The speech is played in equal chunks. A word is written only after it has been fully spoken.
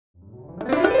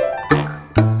Welcome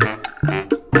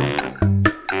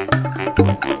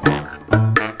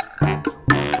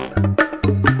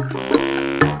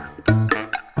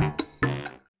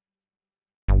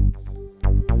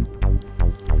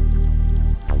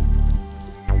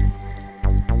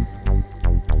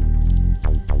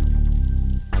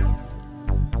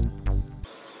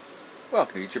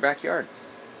to Eat Your Backyard,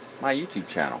 my YouTube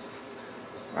channel,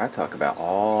 where I talk about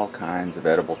all kinds of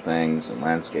edible things and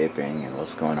landscaping and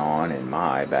what's going on in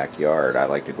my backyard. I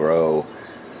like to grow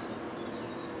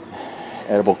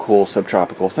edible, cool,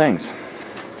 subtropical things.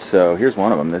 So here's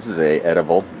one of them. This is a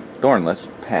edible, thornless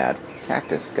pad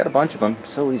cactus. Got a bunch of them,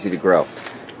 so easy to grow.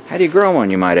 How do you grow one,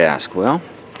 you might ask? Well,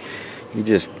 you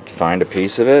just find a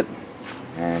piece of it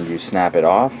and you snap it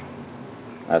off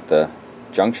at the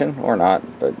junction, or not,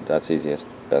 but that's easiest,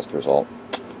 best result.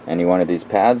 Any one of these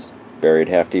pads buried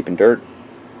half deep in dirt,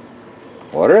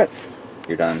 water it,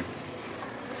 you're done.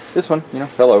 This one,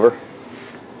 fell over.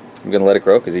 I'm gonna let it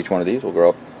grow because each one of these will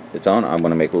grow up its own. I'm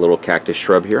gonna make a little cactus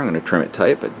shrub here. I'm gonna trim it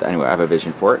tight, but anyway, I have a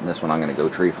vision for it, and this one I'm gonna go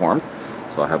tree formed.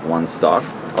 So I'll have one stalk.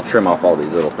 I'll trim off all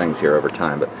these little things here over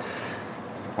time, but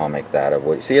I'll make that a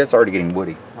woody. See, it's already getting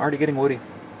woody. Already getting woody.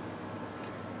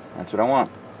 That's what I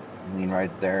want. Lean right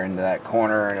there into that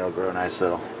corner and it'll grow a nice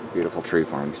little beautiful tree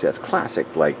form. You see, that's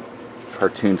classic, like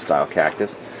cartoon style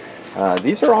cactus.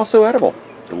 These are also edible,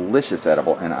 delicious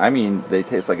edible, and I mean they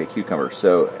taste like a cucumber.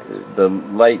 So the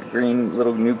light green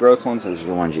little new growth ones, those are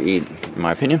the ones you eat, in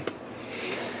my opinion.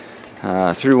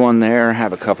 Threw one there,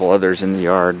 have a couple others in the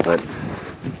yard, but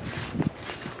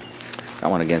got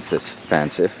one against this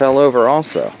fence. It fell over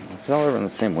also. It fell over in the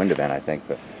same window vent, I think,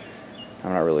 but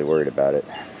I'm not really worried about it.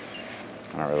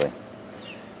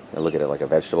 I look at it like a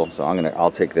vegetable, so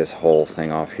I'll take this whole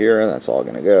thing off here. That's all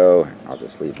gonna go. I'll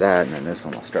just leave that, and then this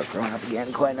one will start growing up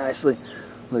again quite nicely.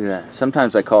 Look at that.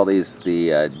 Sometimes I call these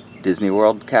the Disney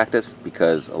World cactus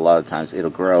because a lot of times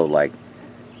it'll grow like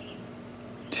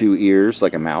 2 ears,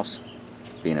 like a mouse.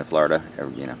 Being in Florida,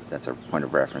 that's a point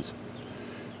of reference.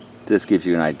 This gives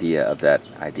you an idea of that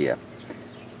idea.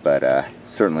 But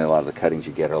certainly a lot of the cuttings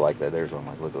you get are like that. There's one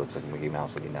like, look, it looks like a Mickey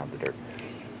Mouse looking down the dirt.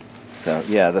 So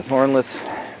yeah, the thornless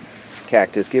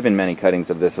cactus, giving many cuttings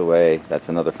of this away. That's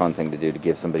another fun thing to do, to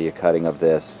give somebody a cutting of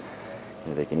this.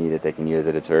 They can eat it, they can use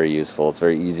it. It's very useful. It's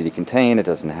very easy to contain. It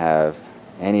doesn't have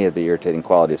any of the irritating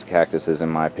qualities of cactuses, in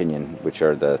my opinion, which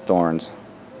are the thorns,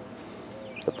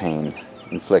 the pain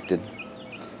inflicted.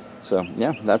 So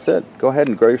yeah, that's it. Go ahead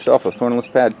and grow yourself a thornless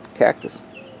pad cactus.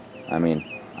 I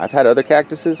mean, I've had other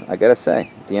cactuses. I gotta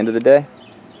say, at the end of the day,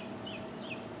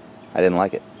 I didn't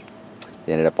like it.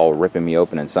 They ended up all ripping me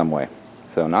open in some way.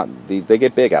 So they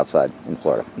get big outside in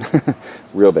Florida.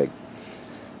 Real big.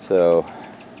 So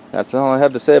that's all I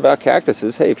have to say about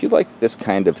cactuses. Hey, if you like this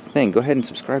kind of thing, go ahead and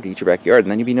subscribe to Eat Your Backyard,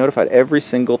 and then you'll be notified every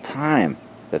single time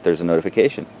that there's a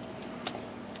notification.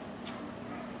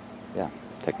 Yeah,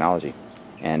 technology.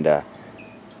 And I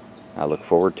look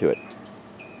forward to it.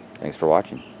 Thanks for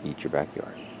watching. Eat Your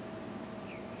Backyard.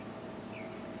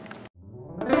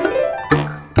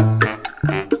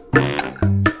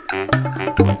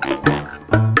 Thank you.